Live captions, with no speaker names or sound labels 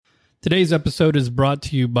Today's episode is brought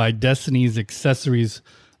to you by Destiny's Accessories,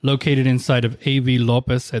 located inside of A.V.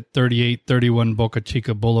 Lopez at 3831 Boca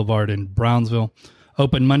Chica Boulevard in Brownsville.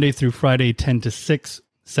 Open Monday through Friday, 10 to 6,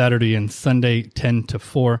 Saturday and Sunday, 10 to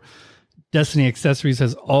 4. Destiny Accessories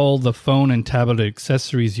has all the phone and tablet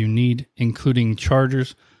accessories you need, including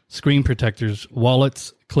chargers, screen protectors,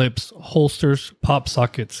 wallets, clips, holsters, pop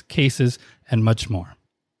sockets, cases, and much more.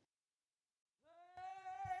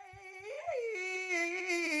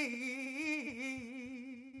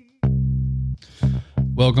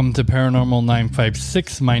 Welcome to Paranormal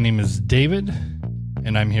 956. My name is David,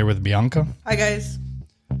 and I'm here with Bianca. Hi, guys.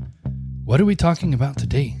 What are we talking about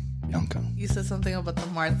today, Bianca? You said something about the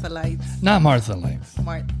Marfa Lights. Not Martha Lights.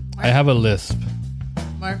 I have a lisp.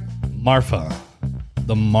 Marfa.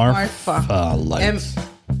 The Marfa Lights.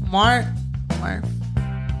 Marfa.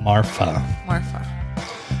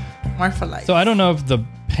 Marfa Lights. So I don't know if the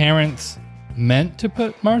parents meant to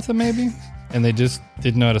put Martha maybe, and they just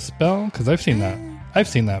didn't know how to spell, because I've seen that. I've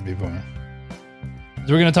seen that before.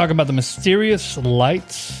 So we're going to talk about the mysterious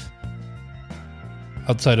lights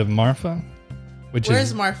outside of Marfa.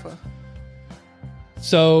 Where's Marfa?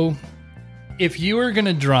 So if you were going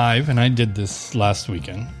to drive, and I did this last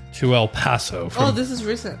weekend, to El Paso. This is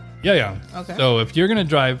recent. Yeah. Okay. So if you're going to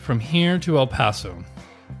drive from here to El Paso,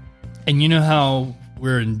 and you know how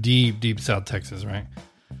we're in deep South Texas, right?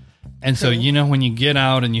 And so, you know, when you get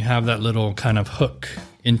out and you have that little kind of hook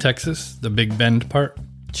in Texas, the Big Bend part.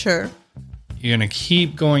 Sure. You're going to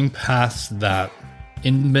keep going past that.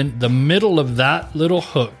 In the middle of that little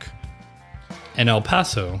hook in El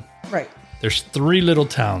Paso, right? There's 3 little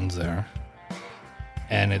towns there.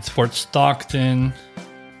 And it's Fort Stockton,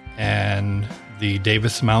 and the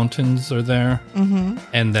Davis Mountains are there. Mm-hmm.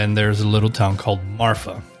 And then there's a little town called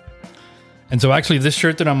Marfa. And so actually this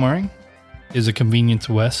shirt that I'm wearing is a Convenience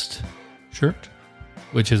West shirt,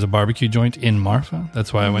 which is a barbecue joint in Marfa.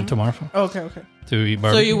 That's why I went to Marfa. Okay. To eat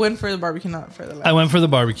barbecue. So you went for the barbecue, not for the lights. I went for the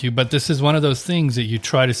barbecue, but this is one of those things that you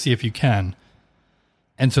try to see if you can.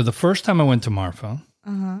 And so the first time I went to Marfa,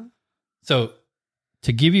 so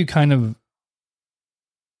to give you kind of,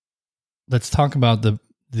 let's talk about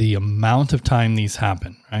the amount of time these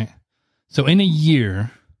happen, right? So in a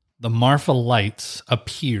year, the Marfa Lights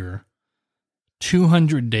appear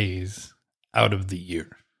 200 days out of the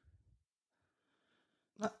year.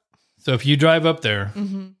 So if you drive up there,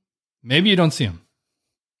 maybe you don't see them,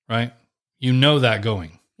 right? You know that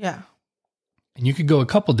going. Yeah. And you could go a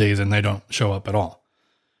couple days and they don't show up at all.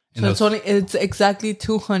 So it's exactly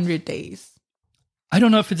 200 days. I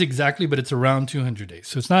don't know if it's exactly, but it's around 200 days.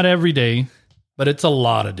 So it's not every day, but it's a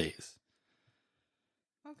lot of days.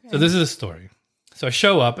 Okay. So this is a story. So I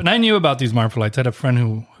show up, and I knew about these Marfa Lights. I had a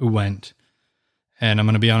friend who went, and I'm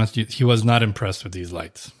going to be honest, he was not impressed with these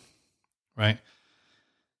lights, right?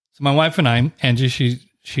 So my wife and I, Angie,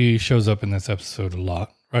 she shows up in this episode a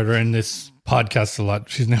lot, right? Or in this podcast a lot.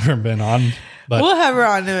 She's never been on, but we'll have her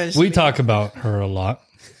on eventually. We talk about her a lot.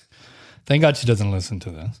 Thank God she doesn't listen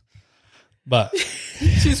to this. But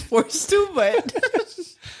she's forced to, but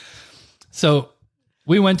so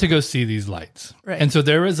we went to go see these lights. Right. And so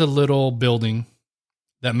there is a little building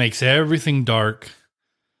that makes everything dark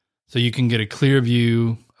so you can get a clear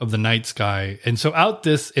view of the night sky. And so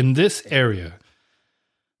in this area,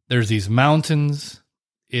 there's these mountains.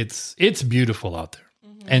 It's beautiful out there.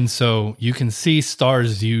 Mm-hmm. And so you can see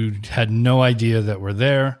stars you had no idea that were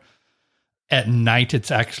there. At night,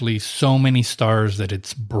 it's actually so many stars that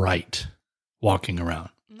it's bright walking around.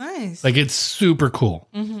 Nice. Like, it's super cool.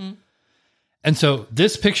 Mm-hmm. And so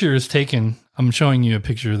this picture is taken. I'm showing you a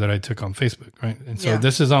picture that I took on Facebook, right? And so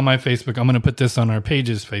this is on my Facebook. I'm going to put this on our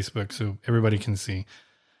page's Facebook so everybody can see.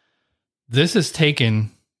 This is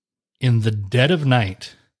taken in the dead of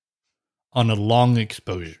night on a long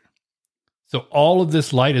exposure. So all of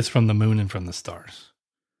this light is from the moon and from the stars.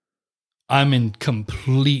 I'm in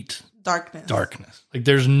complete darkness. Like,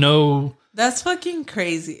 there's no... That's fucking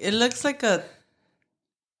crazy. It looks like a...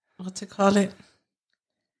 What's it called?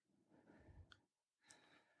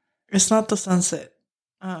 It's not the sunset.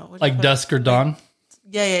 Like dusk or dawn?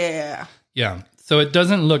 Yeah. Yeah. So it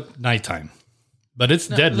doesn't look nighttime, but it's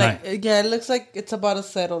dead night. Yeah, it looks like it's about to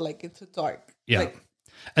settle, like it's dark. Yeah.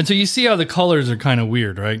 And so you see how the colors are kind of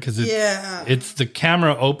weird, right? Because it's the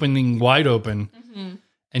camera opening wide open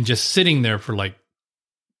and just sitting there for like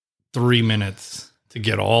 3 minutes to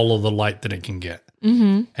get all of the light that it can get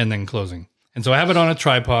and then closing. And so I have it on a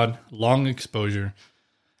tripod, long exposure.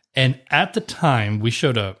 And at the time we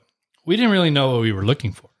showed up, we didn't really know what we were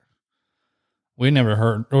looking for. We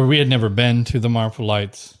had never been to the Marfa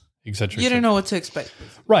Lights, etc. You didn't know what to expect.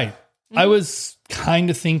 Right. I was kind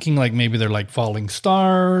of thinking like maybe they're like falling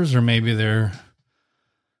stars or maybe they're,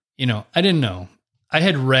 I didn't know. I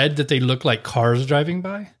had read that they look like cars driving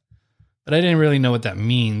by, but I didn't really know what that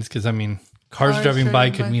means because, cars driving by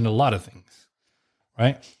could mean a lot of things,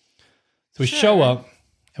 right? So we show up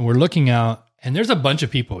and we're looking out and there's a bunch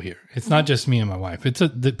of people here. It's not just me and my wife.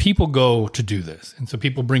 The people go to do this. And so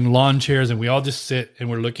people bring lawn chairs and we all just sit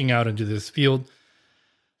and we're looking out into this field.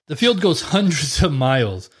 The field goes hundreds of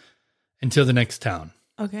miles until the next town.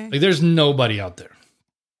 Okay. Like there's nobody out there.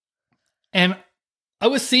 And I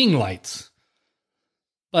was seeing lights,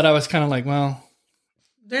 but I was kind of like, well,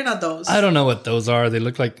 they're not those. I don't know what those are. They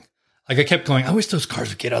look like I kept going, I wish those cars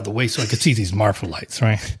would get out of the way so I could see these Marfa lights,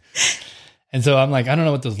 right? And so I'm like, I don't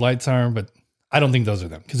know what those lights are, but I don't think those are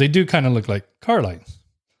them because they do kind of look like car lights.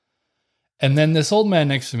 And then this old man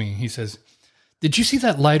next to me, he says, did you see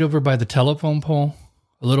that light over by the telephone pole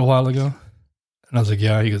a little while ago? And I was like,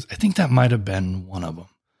 yeah. He goes, I think that might have been one of them.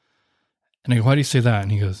 And I go, why do you say that?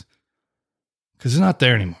 And he goes, because it's not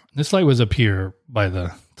there anymore. This light was up here by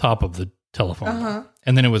the top of the telephone pole.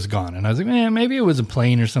 And then it was gone. And I was like, man, maybe it was a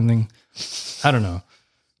plane or something. I don't know.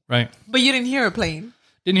 Right? But you didn't hear a plane.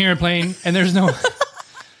 Didn't hear a plane. And there's no...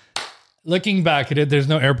 Looking back at it, there's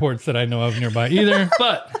no airports that I know of nearby either.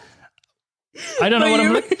 But I don't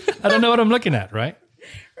know I don't know what I'm looking at, right?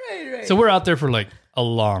 Right. So we're out there for like a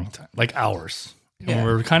long time, like hours. And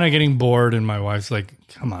we're kind of getting bored. And my wife's like,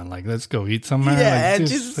 come on, like, let's go eat somewhere. Yeah,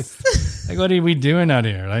 like, what are we doing out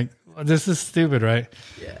here? Like, this is stupid, right?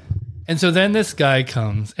 Yeah. And so then this guy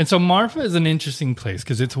comes. And so Marfa is an interesting place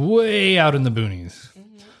because it's way out in the boonies.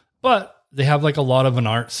 But they have like a lot of an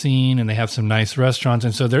art scene and they have some nice restaurants.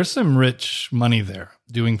 And so there's some rich money there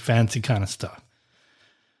doing fancy kind of stuff.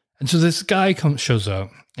 And so this guy shows up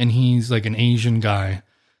and he's like an Asian guy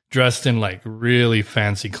dressed in like really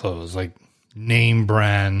fancy clothes, like name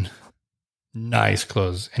brand, nice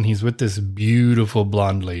clothes. And he's with this beautiful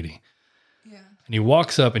blonde lady. Yeah. And he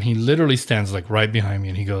walks up and he literally stands like right behind me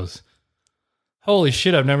and he goes, holy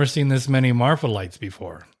shit, I've never seen this many Marfa lights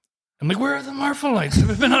before. I'm like, where are the Marfa lights?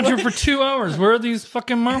 I've been out here for 2 hours. Where are these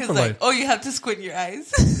fucking Marfa lights? Oh, you have to squint your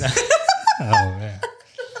eyes. Oh, man.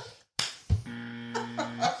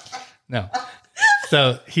 No.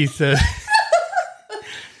 So he said...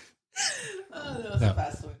 that was a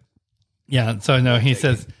fast one. Yeah, so no, he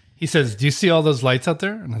says, do you see all those lights out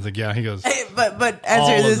there? And I was like, yeah. He goes... Hey, but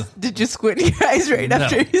answer this, did you squint your eyes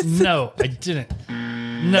after you said No, I didn't.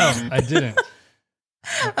 No, I didn't.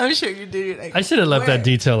 I'm sure you did. Like, I should have left that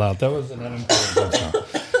detail out. That was an unimportant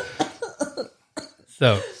detail.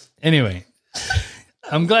 So, anyway,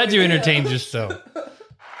 I'm glad you entertained yourself.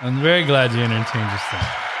 I'm very glad you entertained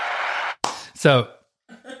yourself. So,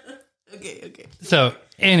 okay. So,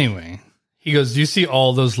 anyway, he goes, do you see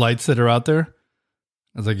all those lights that are out there?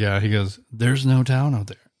 I was like, yeah. He goes, there's no town out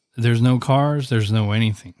there. There's no cars. There's no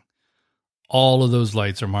anything. All of those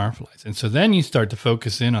lights are Marfa lights. And so then you start to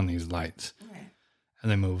focus in on these lights. And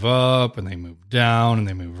they move up, and they move down, and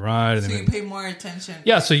they move right. And so you pay more attention.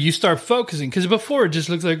 Yeah, so you start focusing. Because before, it just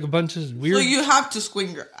looks like a bunch of weird... So you have to squint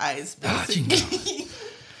your eyes, basically.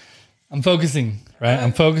 I'm focusing, right?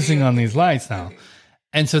 I'm focusing on these lights now. Okay.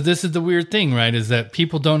 And so this is the weird thing, right? Is that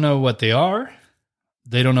people don't know what they are.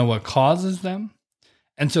 They don't know what causes them.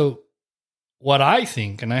 And so what I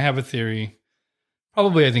think, and I have a theory,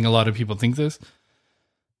 probably I think a lot of people think this,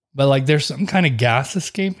 but like there's some kind of gas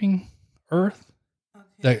escaping Earth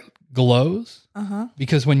that glows.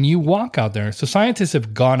 Because when you walk out there, so scientists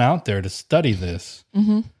have gone out there to study this,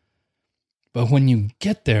 but when you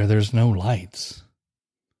get there, there's no lights.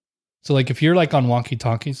 So like if you're like on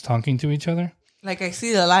walkie-talkies talking to each other, like I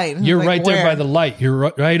see the light. You're like, right there by the light.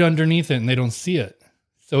 You're right underneath it and they don't see it.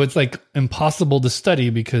 So it's like impossible to study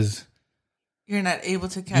because you're not able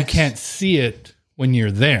to catch. You can't see it when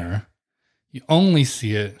you're there. You only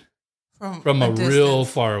see it from a real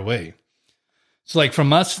far away. So like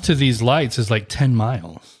from us to these lights is like 10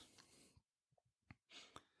 miles.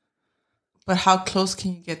 But how close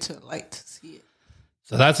can you get to a light to see it?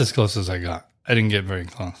 So that's as close as I got. I didn't get very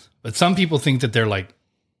close. But some people think that they're like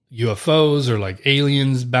UFOs or like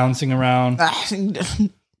aliens bouncing around. I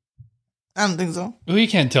don't think so. Well, you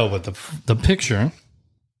can't tell with the picture.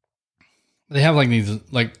 They have like these,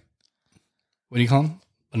 like, what do you call them?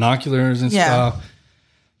 Binoculars and stuff.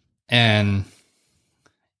 And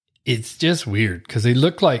it's just weird because they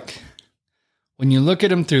look like, when you look at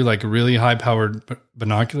them through like really high powered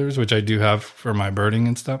binoculars, which I do have for my birding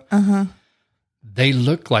and stuff, they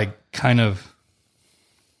look like kind of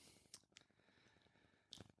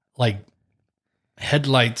like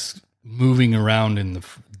headlights moving around in the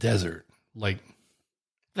desert. Like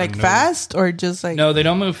Like fast or just like... No, they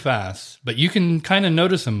don't move fast, but you can kind of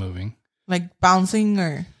notice them moving. Like bouncing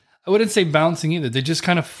or... I wouldn't say bouncing either. They just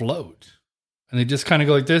kind of float. And they just kind of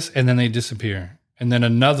go like this, and then they disappear. And then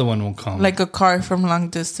another one will come. Like a car from long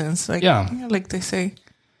distance. Like, yeah, like they say.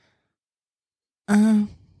 But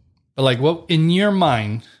like, what in your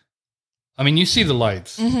mind... I mean, you see the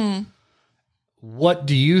lights. Mm-hmm. What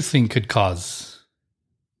do you think could cause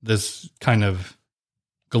this kind of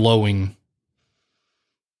glowing...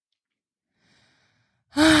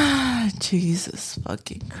 Jesus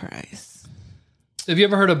fucking Christ. Have you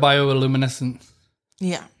ever heard of bioluminescence?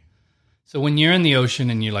 Yeah. So when you're in the ocean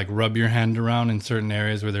and you like rub your hand around in certain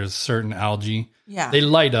areas where there's certain algae, they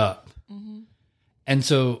light up. Mm-hmm. And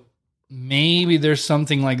so maybe there's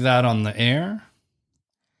something like that on the air,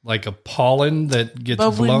 like a pollen that gets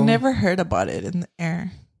blown. But we never heard about it in the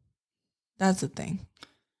air. That's the thing.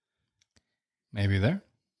 Maybe there.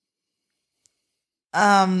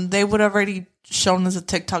 They would have already shown us a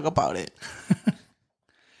TikTok about it.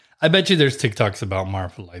 I bet you there's TikToks about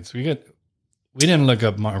Marfa Lights. We didn't look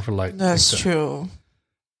up Marfa Lights. That's true.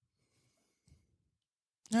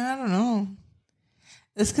 I don't know.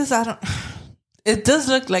 It's because I don't... It does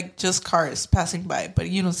look like just cars passing by, but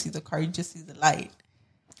you don't see the car. You just see the light.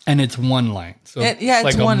 And it's one light. So it's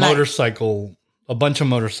like a motorcycle, a bunch of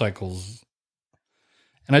motorcycles.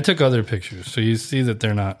 And I took other pictures, so you see that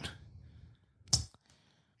they're not...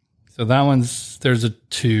 So that one's... There's a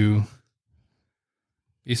 2...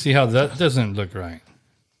 You see how that doesn't look right.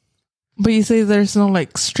 But you say there's no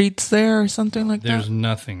like streets there or something like that? There's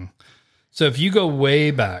nothing. So if you go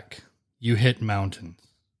way back, you hit mountains.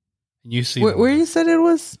 You see where you said it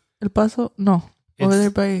was? El Paso? No. Over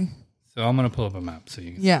there by... So I'm going to pull up a map so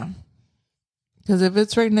you can see. Because if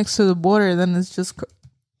it's right next to the border, then it's just...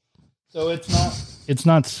 So it's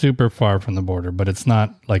not super far from the border, but it's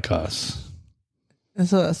not like us. And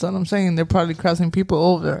so that's what I'm saying. They're probably crossing people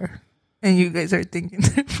over. And you guys are thinking...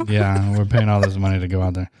 Yeah, we're paying all this money to go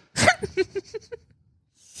out there.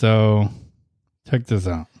 So, check this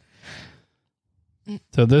out.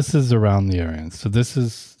 So this is around the area. So this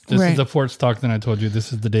is the Fort Stockton I told you.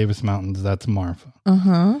 This is the Davis Mountains. That's Marfa.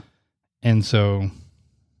 Uh-huh. And so,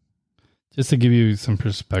 just to give you some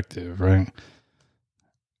perspective, right?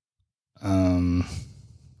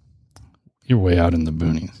 You're way out in the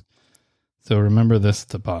boonies. So remember this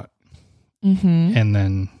spot. Mm-hmm. And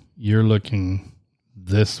then you're looking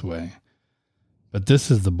this way. But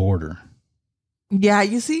this is the border. Yeah,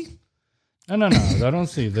 you see? No. I don't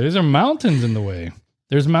see. These are mountains in the way.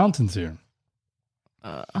 There's mountains here.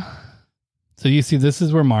 So you see, this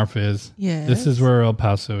is where Marfa is. Yes. This is where El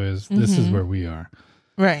Paso is. Mm-hmm. This is where we are.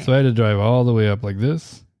 Right. So I had to drive all the way up like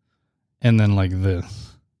this. And then like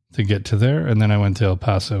this to get to there. And then I went to El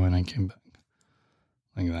Paso and I came back.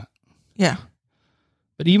 Like that. Yeah.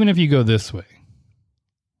 But even if you go this way.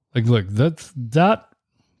 Like, look, that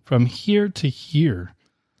from here to here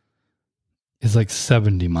is like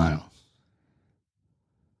 70 miles.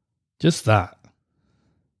 Just that.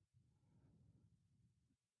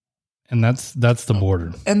 And that's the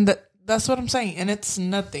border. And that's what I'm saying. And it's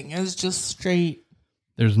nothing. It's just straight.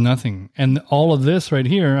 There's nothing. And all of this right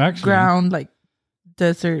here, actually. Ground, like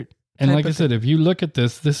desert. And like I said, if you look at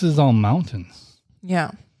this is all mountains.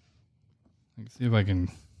 Yeah. Let's see if I can...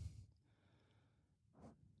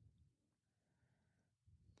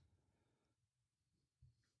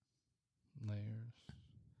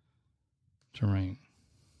 Terrain.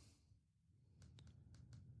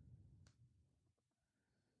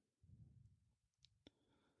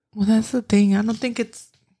 Well, that's the thing. I don't think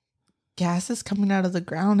it's gases coming out of the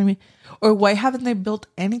ground. I mean, or why haven't they built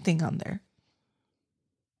anything on there?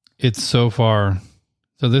 It's so far.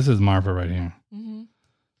 So this is Marfa right here. Mm-hmm.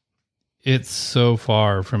 It's so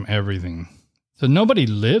far from everything. So nobody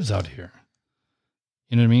lives out here.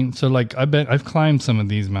 You know what I mean? So like, I bet I've climbed some of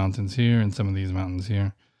these mountains here and some of these mountains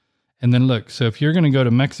here. And then look, so if you're going to go to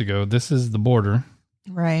Mexico, this is the border.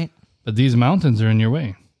 Right. But these mountains are in your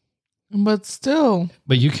way. But still.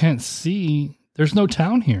 But you can't see. There's no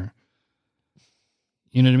town here.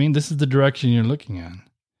 You know what I mean? This is the direction you're looking at.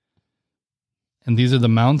 And these are the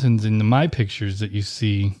mountains in my pictures that you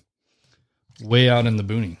see way out in the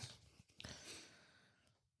boonies.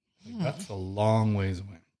 That's a long ways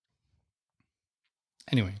away.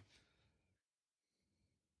 Anyway.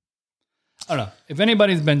 I don't know. If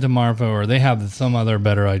anybody's been to Marfa or they have some other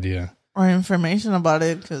better idea. Or information about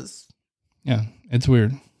it, because... Yeah, it's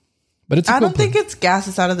weird. But it's I don't think it's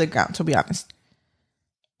gases out of the ground, to be honest.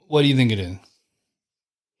 What do you think it is?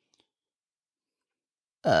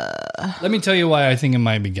 Let me tell you why I think it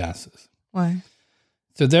might be gases. Why?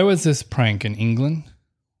 So there was this prank in England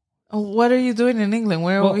What are you doing in England?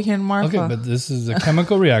 We're over here in Marfa. Okay, but this is a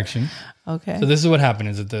chemical reaction. Okay. So this is what happened: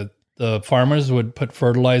 is that the farmers would put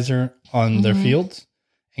fertilizer on their fields,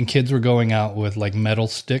 and kids were going out with like metal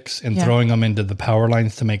sticks and throwing them into the power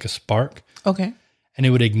lines to make a spark. Okay. And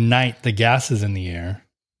it would ignite the gases in the air,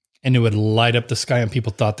 and it would light up the sky, and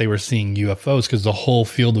people thought they were seeing UFOs because the whole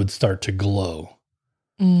field would start to glow.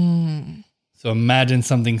 Mm. So imagine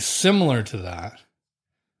something similar to that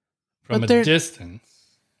from a distance.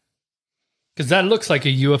 Because that looks like a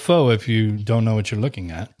UFO if you don't know what you're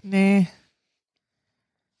looking at. Nah.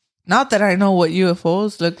 Not that I know what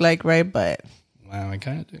UFOs look like, right? But wow, I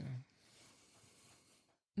kind of do.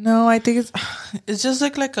 No, I think it's just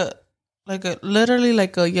like a literally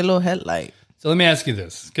like a yellow headlight. So let me ask you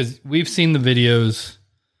this, because we've seen the videos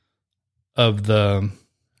of the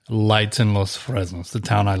lights in Los Fresnos, the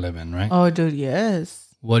town I live in, right? Oh, dude,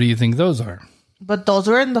 yes. What do you think those are? But those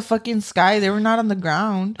were in the fucking sky. They were not on the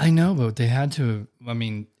ground. I know, but they had to. I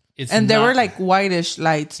mean, they were like whitish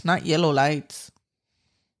lights, not yellow lights.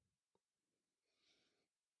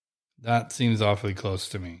 That seems awfully close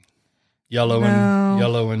to me. Yellow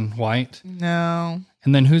and white. No.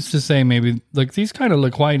 And then who's to say maybe like these kind of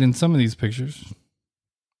look white in some of these pictures.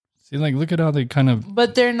 See, like look at how they kind of.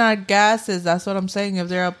 But they're not gases. That's what I'm saying. If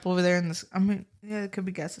they're up over there in this, I mean, yeah, it could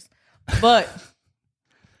be gases, but.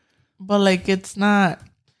 But like it's not.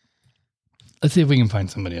 Let's see if we can find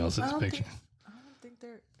somebody else's picture. I don't think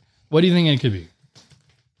they're. What do you think it could be?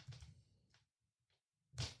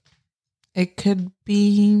 It could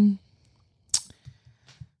be.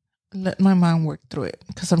 Let my mind work through it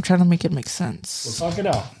because I'm trying to make it make sense. We'll talk it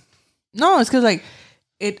out. No, it's because like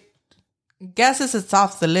it gases it's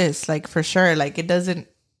off the list, like for sure. Like it doesn't.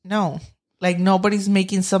 No, like nobody's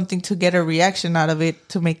making something to get a reaction out of it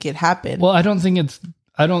to make it happen. Well, I don't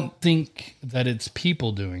think that it's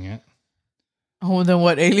people doing it. Oh, then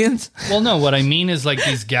what, aliens? Well, no, what I mean is like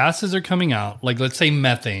these gases are coming out, like let's say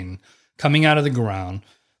methane coming out of the ground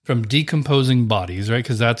from decomposing bodies, right?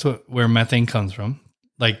 Because that's where methane comes from.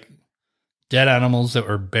 Like dead animals that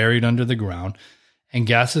were buried under the ground and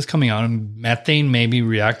gases coming out and methane may be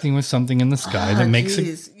reacting with something in the sky that makes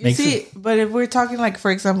it. But if we're talking like,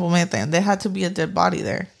 for example, methane, there had to be a dead body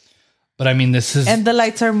there. But I mean, this is... And the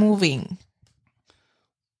lights are moving.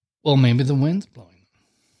 Well, maybe the wind's blowing.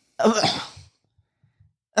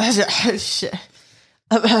 Shit.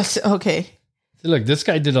 Okay. See, look, this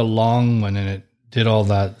guy did a long one and it did all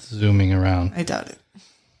that zooming around. I doubt it.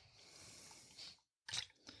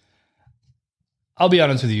 I'll be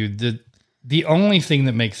honest with you. The only thing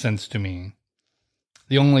that makes sense to me,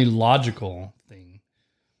 the only logical thing,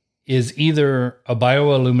 is either a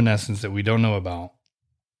bioluminescence that we don't know about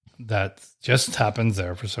that just happens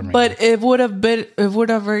there for some reason. But it would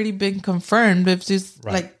have already been confirmed if this,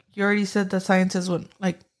 like you already said, the scientists would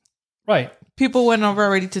people went over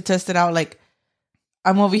already to test it out. Like,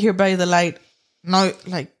 I'm over here by the light. No,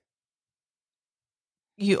 like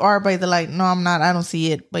you are by the light. No, I'm not. I don't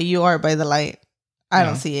see it. But you are by the light. I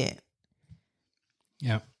don't see it.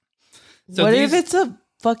 Yeah. So what if it's a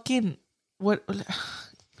fucking what?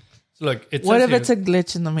 So look, what if it's a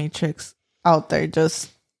glitch in the Matrix out there? Just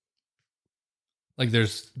like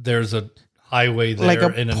there's a highway there, like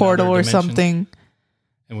a portal or something,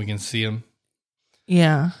 and we can see them.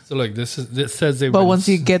 Yeah. So look, this says they. But once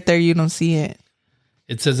you get there, you don't see it.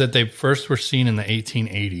 It says that they first were seen in the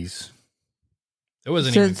 1880s. There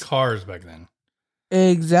wasn't even cars back then.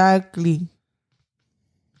 Exactly.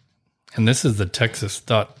 And this is the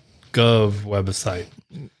Texas.gov website.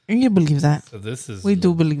 And you believe that? So this is we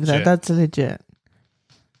do believe that. That's legit.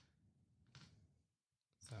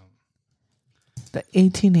 So the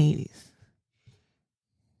 1880s.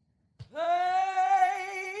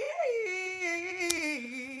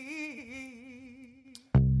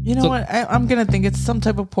 You know what? I'm going to think it's some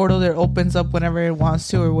type of portal that opens up whenever it wants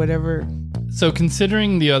to or whatever. So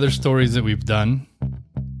considering the other stories that we've done,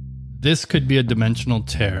 this could be a dimensional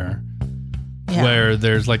tear where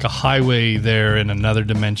there's like a highway there in another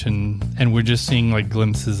dimension and we're just seeing like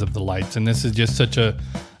glimpses of the lights. And this is just such a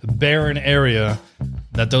barren area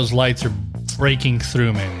that those lights are breaking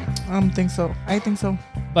through maybe. I don't think so. I think so.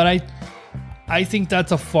 But I think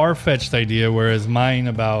that's a far-fetched idea, whereas mine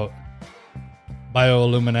about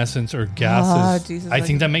bioluminescence or gases, I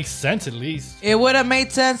think that makes sense at least. It would have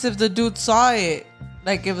made sense if the dude saw it.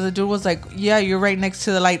 Like if the dude was like, yeah, you're right next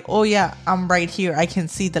to the light. Oh yeah, I'm right here. I can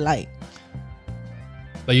see the light.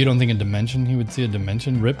 But you don't think he would see a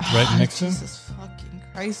dimension ripped right next to him? Jesus fucking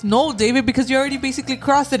Christ. No, David, because you already basically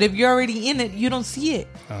crossed it. If you're already in it, you don't see it.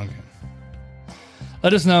 Okay.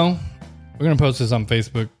 Let us know. We're going to post this on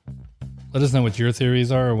Facebook. Let us know what your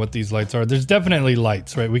theories are or what these lights are. There's definitely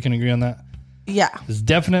lights, right? We can agree on that? Yeah. There's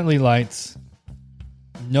definitely lights.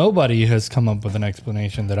 Nobody has come up with an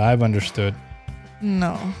explanation that I've understood.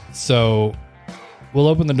 No. So we'll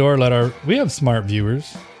open the door. We have smart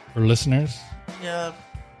viewers or listeners. Yeah.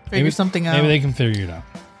 Figure something out. Maybe they can figure it out.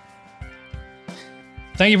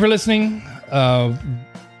 Thank you for listening.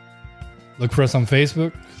 Look for us on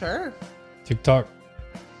Facebook. Sure. TikTok.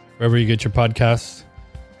 Wherever you get your podcasts.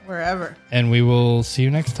 Wherever. And we will see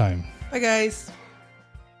you next time. Bye, guys.